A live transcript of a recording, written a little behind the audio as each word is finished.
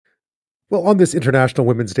Well, on this International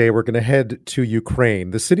Women's Day, we're going to head to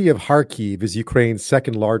Ukraine. The city of Kharkiv is Ukraine's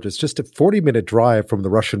second largest, just a 40-minute drive from the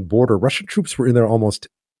Russian border. Russian troops were in there almost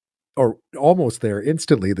there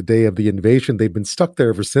instantly the day of the invasion. They've been stuck there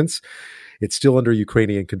ever since. It's still under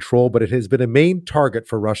Ukrainian control, but it has been a main target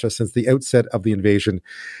for Russia since the outset of the invasion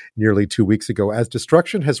nearly 2 weeks ago. As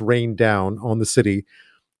destruction has rained down on the city,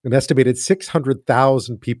 an estimated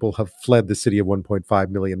 600,000 people have fled the city of 1.5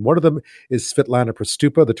 million. One of them is Svetlana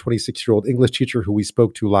Prostupa, the 26-year-old English teacher who we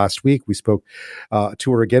spoke to last week. We spoke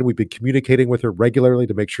to her again. We've been communicating with her regularly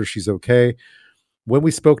to make sure she's okay. When we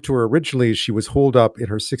spoke to her originally, she was holed up in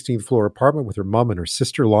her 16th floor apartment with her mom and her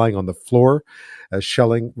sister lying on the floor as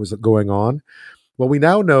shelling was going on. Well, we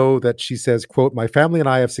now know that she says, quote, "My family and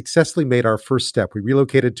I have successfully made our first step. We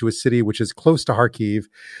relocated to a city which is close to Kharkiv.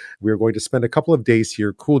 We are going to spend a couple of days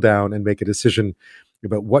here, cool down, and make a decision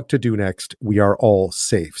about what to do next. We are all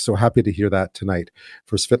safe." So happy to hear that tonight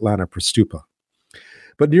for Svetlana Prostupa.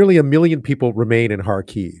 But nearly 1 million people remain in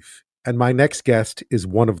Kharkiv, and my next guest is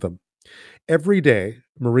one of them. Every day,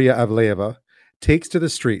 Maria Avdeeva takes to the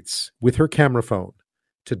streets with her camera phone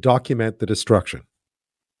to document the destruction.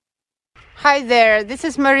 Hi there, this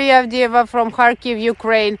is Maria Avdeeva from Kharkiv,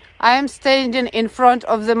 Ukraine. I am standing in front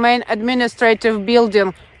of the main administrative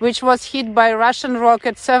building, which was hit by Russian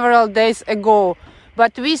rockets several days ago.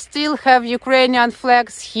 But we still have Ukrainian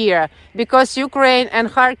flags here, because Ukraine and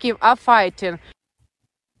Kharkiv are fighting.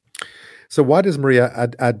 So why does Maria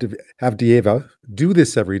Avdeeva do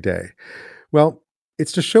this every day? Well,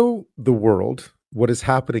 it's to show the world what is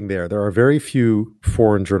happening there. There are very few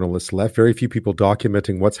foreign journalists left, very few people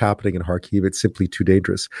documenting what's happening in Kharkiv. It's simply too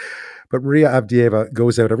dangerous. But Maria Avdeeva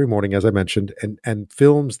goes out every morning, as I mentioned, and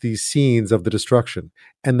films these scenes of the destruction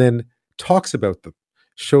and then talks about them,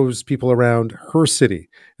 shows people around her city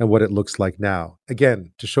and what it looks like now.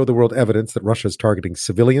 Again, to show the world evidence that Russia is targeting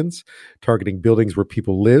civilians, targeting buildings where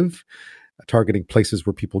people live, targeting places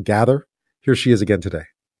where people gather. Here she is again today.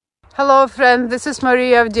 Hello, friend. This is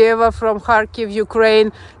Maria Avdeeva from Kharkiv,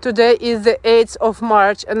 Ukraine. Today is the 8th of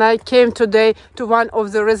March, and I came today to one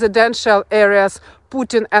of the residential areas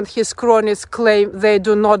Putin and his cronies claim they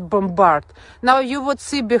do not bombard. Now you would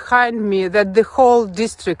see behind me that the whole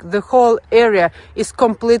district, the whole area is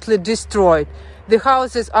completely destroyed. The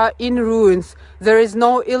houses are in ruins. There is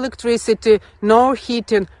no electricity, no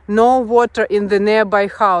heating, no water in the nearby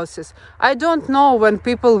houses. I don't know when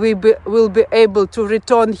people will be able to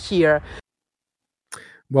return here.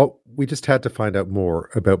 Well, we just had to find out more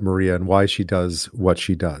about Maria and why she does what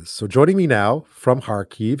she does. So joining me now from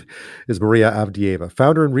Kharkiv is Maria Avdeeva,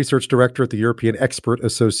 founder and research director at the European Expert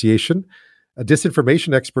Association, a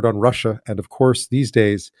disinformation expert on Russia, and of course, these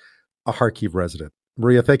days, a Kharkiv resident.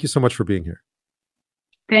 Maria, thank you so much for being here.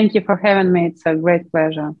 Thank you for having me. It's a great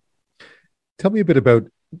pleasure. Tell me a bit about,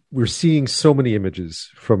 we're seeing so many images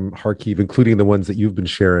from Kharkiv, including the ones that you've been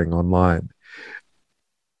sharing online.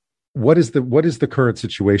 What is the current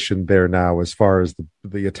situation there now as far as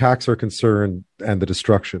the attacks are concerned and the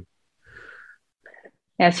destruction?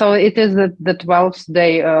 Yeah, so it is the 12th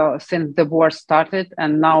day since the war started,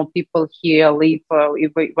 and now people here live,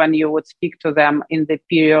 when you would speak to them in the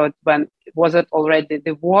period when, was it already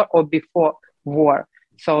the war or before war?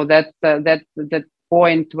 So that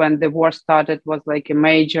point when the war started was like a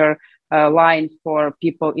major line for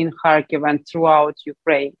people in Kharkiv and throughout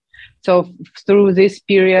Ukraine. So through this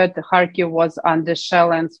period, Kharkiv was under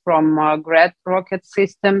shelling from Grad rocket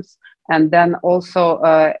systems. And then also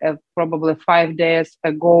probably 5 days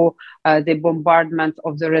ago, the bombardment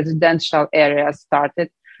of the residential area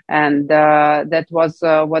started. And that was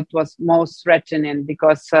what was most threatening,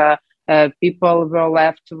 because people were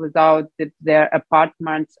left without their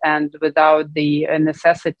apartments and without the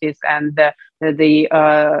necessities, and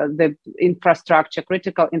the infrastructure,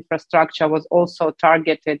 critical infrastructure, was also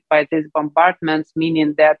targeted by these bombardments,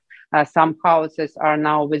 meaning that some houses are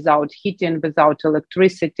now without heating, without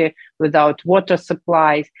electricity, without water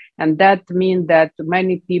supplies. And that means that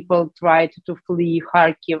many people tried to flee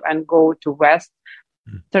Kharkiv and go to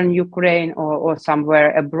Western Ukraine or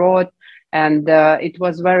somewhere abroad. And it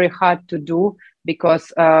was very hard to do,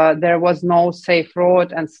 because there was no safe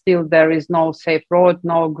road, and still there is no safe road,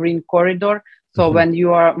 no green corridor. So when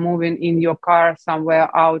you are moving in your car somewhere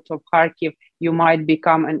out of Kharkiv, you might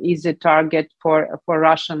become an easy target for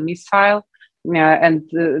Russian missile. And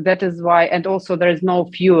that is why, and also there is no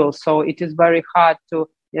fuel. So it is very hard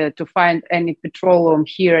to find any petroleum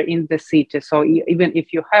here in the city. So even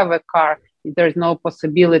if you have a car, there's no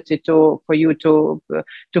possibility for you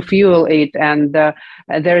to fuel it, and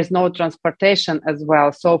there is no transportation as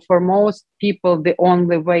well. So for most people, the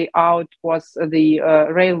only way out was the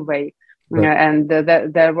railway. And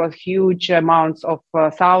there were huge amounts of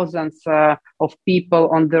thousands of people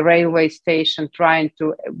on the railway station trying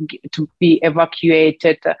to be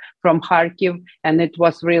evacuated from Kharkiv. And it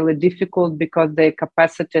was really difficult because the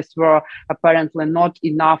capacities were apparently not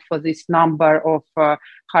enough for this number of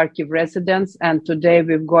Kharkiv residents. And today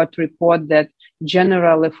we've got report that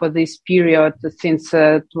generally for this period since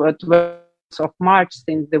 12th of March,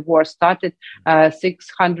 since the war started,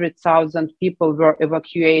 600,000 people were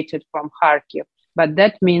evacuated from Kharkiv. But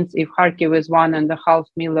that means if Kharkiv is 1.5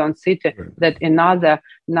 million city, that another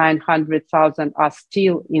 900,000 are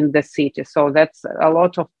still in the city. So that's a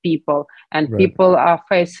lot of people, and people are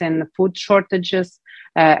facing food shortages.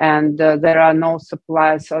 And there are no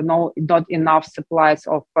supplies, or not enough supplies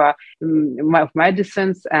of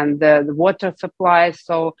medicines and the water supplies.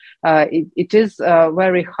 So it is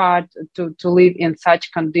very hard to live in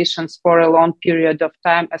such conditions for a long period of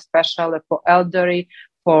time, especially for elderly,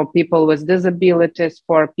 for people with disabilities,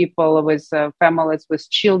 for people with families with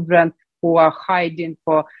children who are hiding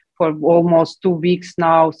for almost 2 weeks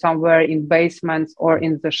now somewhere in basements or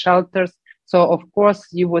in the shelters. So, of course,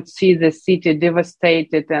 you would see the city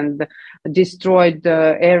devastated and destroyed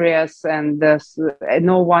areas, and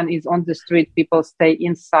no one is on the street. People stay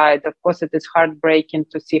inside. Of course, it is heartbreaking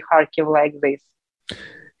to see Kharkiv like this.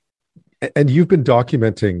 And you've been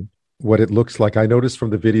documenting what it looks like. I noticed from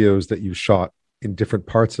the videos that you shot in different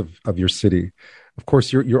parts of your city. Of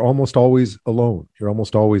course, you're almost always alone. You're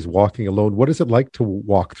almost always walking alone. What is it like to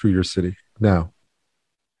walk through your city now?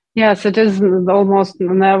 Yes, it is almost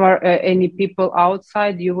never any people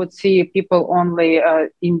outside. You would see people only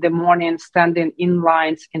in the morning standing in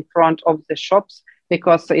lines in front of the shops,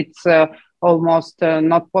 because it's almost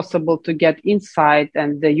not possible to get inside,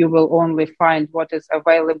 and you will only find what is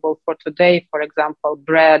available for today, for example,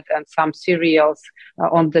 bread and some cereals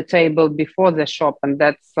on the table before the shop, and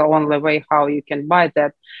that's the only way how you can buy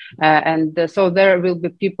that. So there will be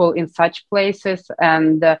people in such places,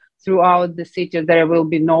 and throughout the city there will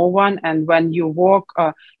be no one. And when you walk,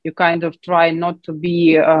 you kind of try not to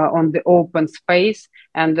be on the open space,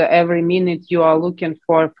 and every minute you are looking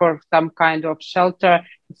for some kind of shelter.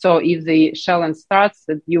 So if the shelling starts,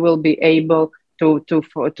 that you will be able to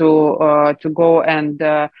go and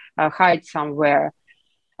hide somewhere.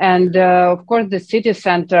 And of course, the city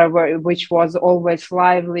center, which was always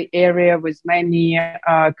lively area with many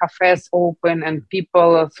cafes open and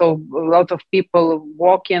people, so a lot of people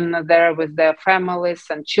walking there with their families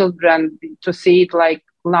and children. To see it like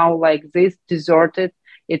now, like this, deserted,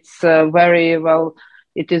 it's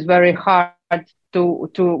it is very hard to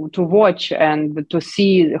watch and to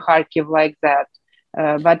see Kharkiv like that.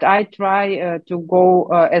 But I try to go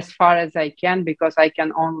as far as I can, because I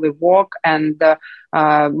can only walk and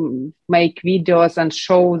make videos and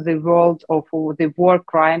show the world of the war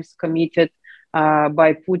crimes committed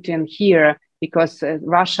by Putin here, because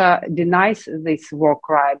Russia denies these war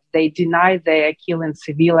crimes. They deny they are killing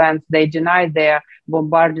civilians. They deny they are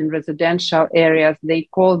bombarding residential areas. They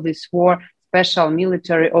call this war special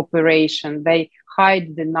military operation. They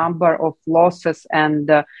hide the number of losses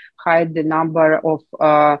and hide the number of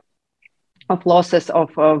losses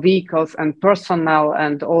of vehicles and personnel,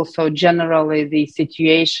 and also generally the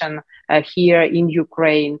situation here in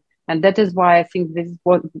Ukraine. And that is why I think this is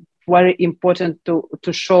very important to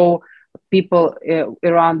show people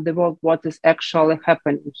around the world what is actually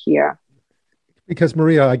happening here. Because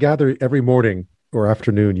Maria, I gather every morning or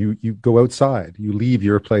afternoon, you go outside, you leave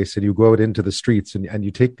your place and you go out into the streets and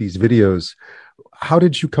you take these videos. How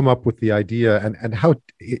did you come up with the idea, and how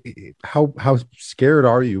scared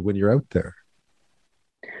are you when you're out there?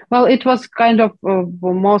 Well, it was kind of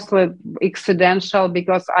mostly accidental,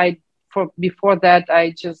 because before that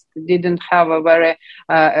I just didn't have a very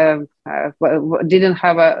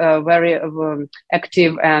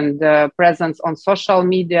active and presence on social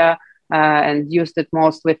media. And used it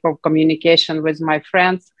mostly for communication with my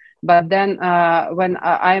friends. But then when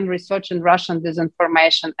I am researching Russian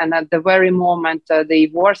disinformation, and at the very moment the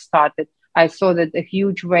war started, I saw that a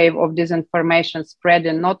huge wave of disinformation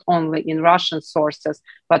spreading not only in Russian sources,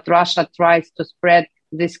 but Russia tries to spread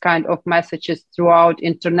this kind of messages throughout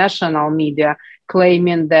international media,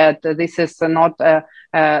 claiming that this is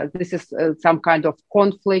some kind of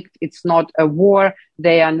conflict. It's not a war.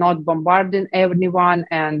 They are not bombarding anyone,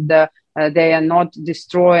 and they are not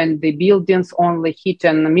destroying the buildings, only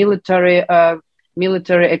hitting military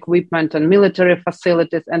equipment and military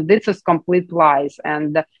facilities. And this is complete lies.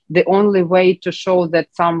 And the only way to show that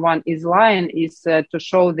someone is lying is to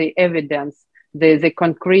show the evidence, the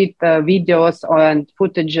concrete videos and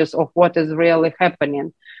footages of what is really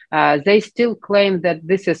happening. They still claim that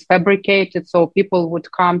this is fabricated, so people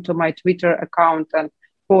would come to my Twitter account and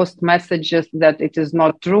post messages that it is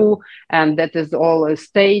not true and that is all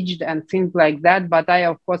staged and things like that. But I,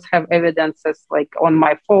 of course, have evidences like on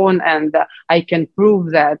my phone, and I can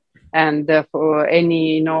prove that. And for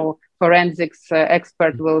any, forensics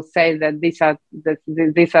expert will say that these are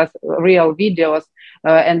real videos,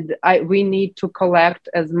 and we need to collect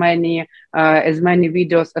as many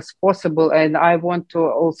videos as possible. And I want to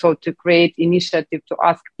also to create initiative to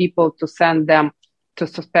ask people to send them to a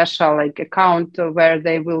special account where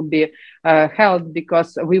they will be held,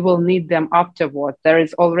 because we will need them afterward. There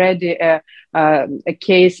is already a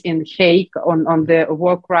case in Hague on the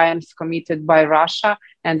war crimes committed by Russia,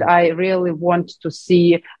 and I really want to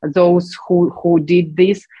see those who did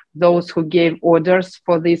this, those who gave orders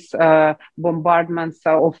for these bombardments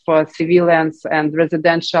of civilians and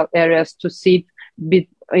residential areas, to sit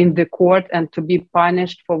in the court and to be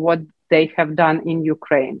punished for what they have done in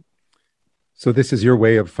Ukraine. So this is your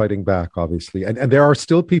way of fighting back, obviously. And there are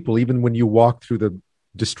still people, even when you walk through the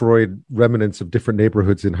destroyed remnants of different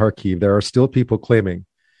neighborhoods in Kharkiv, there are still people claiming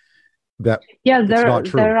that it's not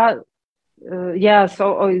true. There are. There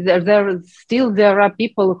are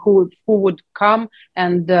people who would come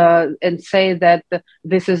and say that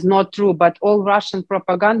this is not true, but all Russian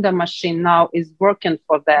propaganda machine now is working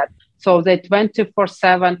for that. So they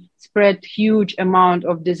 24/7 spread huge amount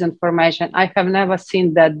of disinformation. I have never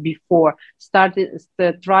seen that before. Started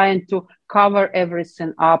trying to cover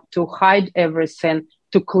everything up, to hide everything,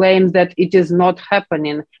 to claim that it is not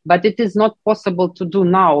happening. But it is not possible to do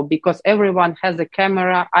now, because everyone has a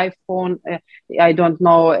camera, iPhone, I don't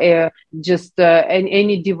know,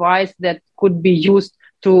 any device that could be used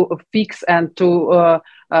to fix and to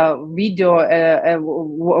video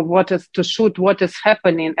to shoot what is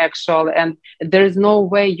happening actually. And there is no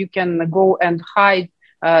way you can go and hide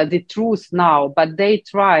the truth now, but they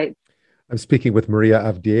try. I'm speaking with Maria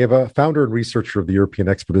Avdeeva, founder and researcher of the European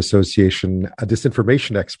Expert Association, a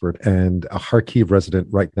disinformation expert and a Kharkiv resident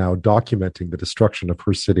right now, documenting the destruction of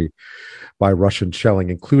her city by Russian shelling,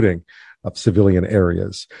 including of civilian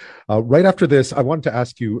areas. Right after this, I wanted to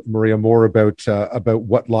ask you, Maria, more about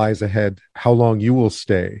what lies ahead, how long you will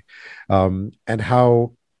stay, and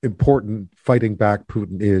how important fighting back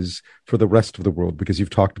Putin is for the rest of the world, because you've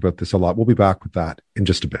talked about this a lot. We'll be back with that in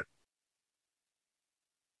just a bit.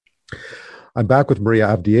 I'm back with Maria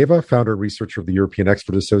Avdeeva, founder and researcher of the European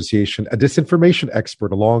Expert Association, a disinformation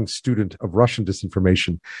expert, a long student of Russian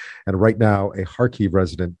disinformation, and right now a Kharkiv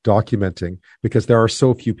resident, documenting, because there are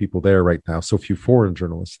so few people there right now, so few foreign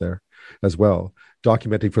journalists there as well,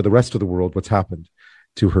 documenting for the rest of the world what's happened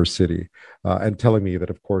to her city, and telling me that,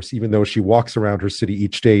 of course, even though she walks around her city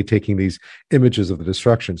each day taking these images of the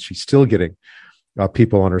destruction, she's still getting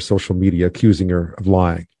people on her social media accusing her of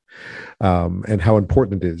lying. And how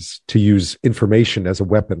important it is to use information as a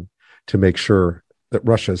weapon to make sure that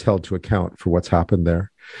Russia is held to account for what's happened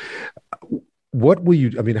there.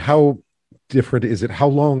 How different is it? How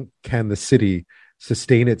long can the city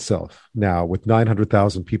sustain itself now with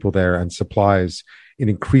 900,000 people there and supplies in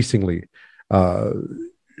increasingly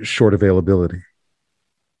short availability?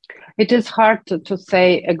 It is hard to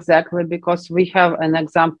say exactly, because we have an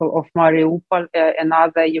example of Mariupol,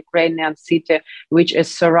 another Ukrainian city, which is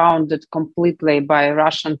surrounded completely by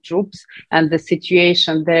Russian troops. And the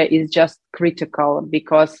situation there is just critical,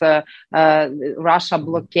 because Russia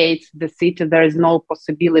blockades the city. There is no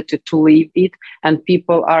possibility to leave it, and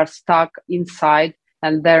people are stuck inside.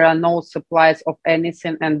 And there are no supplies of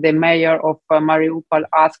anything. And the mayor of Mariupol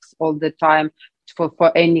asks all the time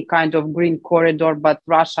for any kind of green corridor, but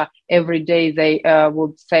Russia every day they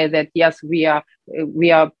would say that yes, we are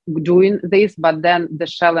doing this, but then the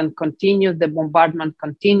shelling continues, the bombardment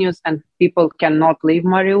continues, and people cannot leave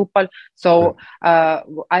Mariupol. So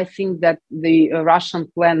I think that the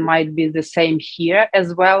Russian plan might be the same here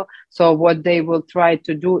as well. So what they will try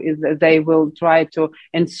to do is they will try to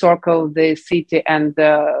encircle the city and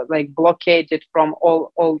blockade it from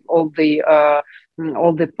all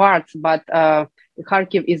the parts, but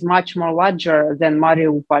Kharkiv is much more larger than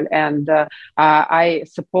Mariupol, and I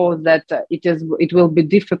suppose that it will be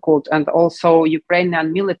difficult, and also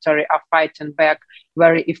Ukrainian military are fighting back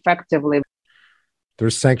very effectively.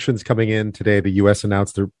 There's sanctions coming in today. The U.S.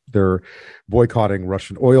 announced they're boycotting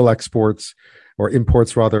Russian oil exports, or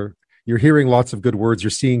imports rather. You're hearing lots of good words.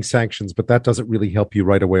 You're seeing sanctions, but that doesn't really help you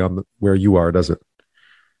right away on where you are, does it?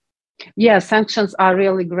 Yeah, sanctions are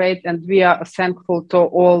really great, and we are thankful to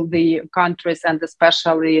all the countries, and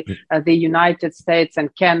especially the United States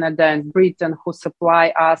and Canada and Britain, who supply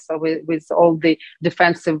us with all the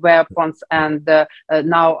defensive weapons, and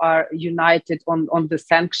now are united on the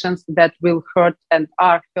sanctions that will hurt and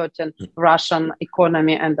are hurting Russian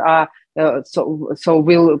economy, and are so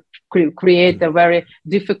will create a very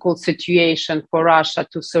difficult situation for Russia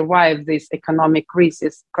to survive this economic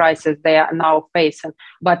crisis they are now facing.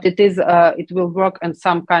 But it will work in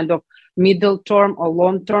some kind of middle term or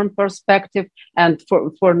long term perspective. And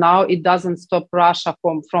for now, it doesn't stop Russia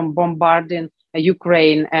from bombarding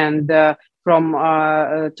Ukraine and from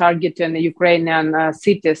targeting Ukrainian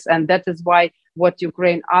cities. And that is why what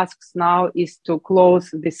Ukraine asks now is to close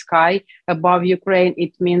the sky above Ukraine.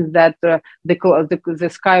 It means that the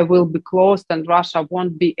sky will be closed and Russia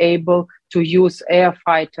won't be able to use air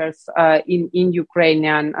fighters in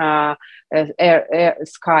Ukrainian air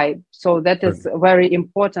sky. So that is very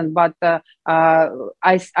important. But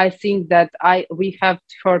I think that we have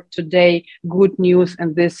heard today good news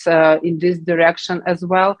in this direction as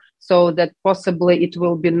well. So that possibly it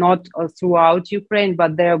will be not throughout Ukraine,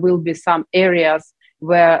 but there will be some areas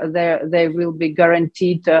where they will be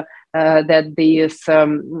guaranteed that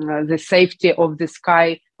the safety of the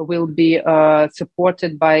sky will be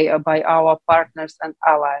supported by our partners and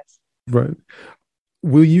allies. Right.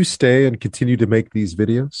 Will you stay and continue to make these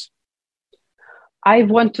videos? I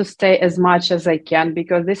want to stay as much as I can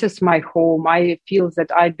because this is my home. I feel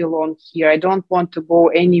that I belong here. I don't want to go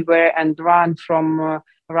anywhere and run from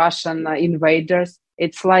Russian invaders.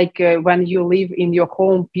 It's like when you live in your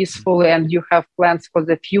home peacefully and you have plans for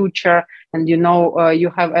the future and you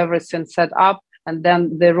have everything set up, and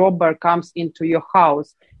then the robber comes into your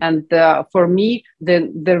house. And for me,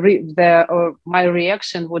 my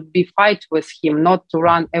reaction would be fight with him, not to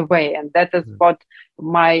run away. And that is what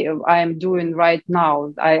I am doing right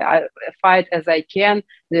now. I fight as I can,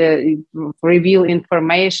 reveal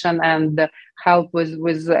information and help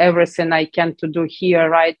with everything I can to do here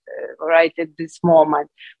right at this moment.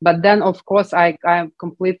 But then, of course, I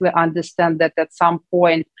completely understand that at some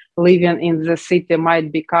point living in the city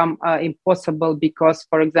might become impossible because,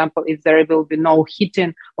 for example, if there will be no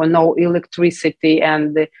heating or no electricity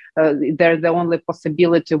and the only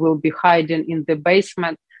possibility will be hiding in the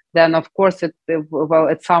basement, then of course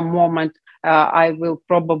at some moment I will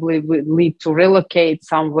probably need to relocate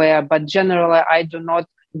somewhere. But generally, I do not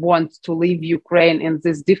want to leave Ukraine in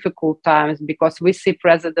these difficult times because we see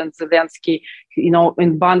President Zelensky,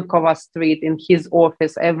 in Bankova Street in his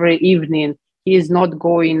office every evening. He is not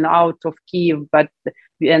going out of Kyiv,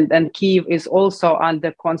 and Kyiv is also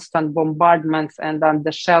under constant bombardments and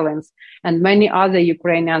under shellings. And many other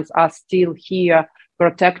Ukrainians are still here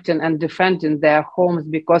protecting and defending their homes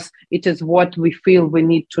because it is what we feel we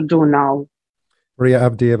need to do now. Maria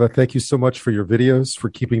Avdeeva, thank you so much for your videos,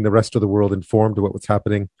 for keeping the rest of the world informed about what's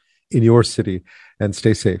happening in your city, and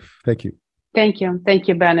stay safe. Thank you. Thank you. Thank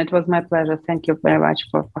you, Ben. It was my pleasure. Thank you very much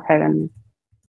for having me.